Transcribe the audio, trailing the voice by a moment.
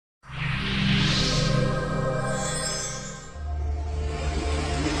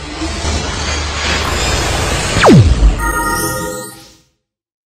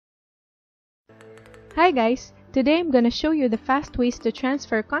Hi guys! Today I'm gonna show you the fast ways to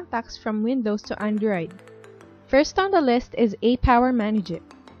transfer contacts from Windows to Android. First on the list is aPower Manager.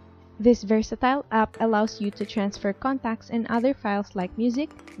 This versatile app allows you to transfer contacts and other files like music,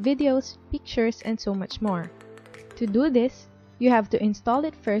 videos, pictures, and so much more. To do this, you have to install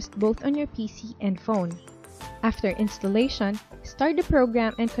it first both on your PC and phone. After installation, start the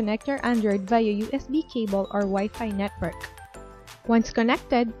program and connect your Android via USB cable or Wi-Fi network. Once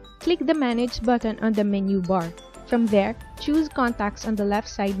connected, click the Manage button on the menu bar. From there, choose Contacts on the left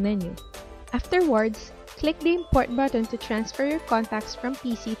side menu. Afterwards, click the Import button to transfer your contacts from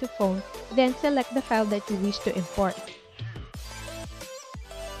PC to phone, then select the file that you wish to import.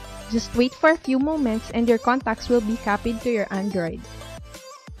 Just wait for a few moments and your contacts will be copied to your Android.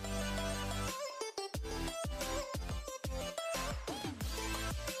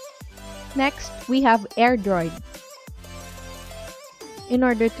 Next, we have AirDroid. In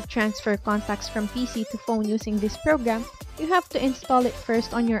order to transfer contacts from PC to phone using this program, you have to install it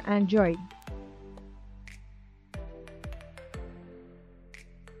first on your Android.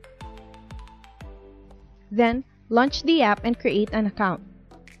 Then, launch the app and create an account.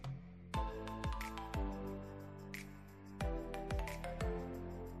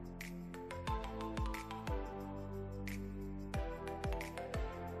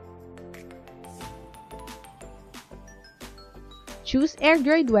 Choose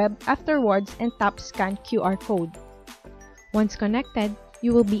AirDroid Web afterwards and tap Scan QR code. Once connected,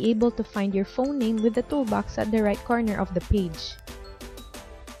 you will be able to find your phone name with the toolbox at the right corner of the page.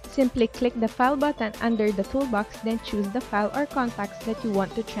 Simply click the File button under the toolbox, then choose the file or contacts that you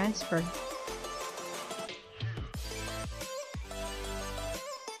want to transfer.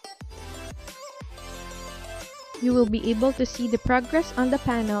 You will be able to see the progress on the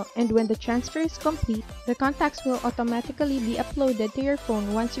panel, and when the transfer is complete, the contacts will automatically be uploaded to your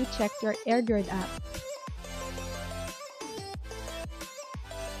phone once you check your AirDroid app.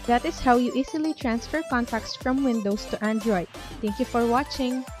 That is how you easily transfer contacts from Windows to Android. Thank you for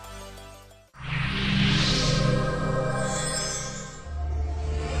watching!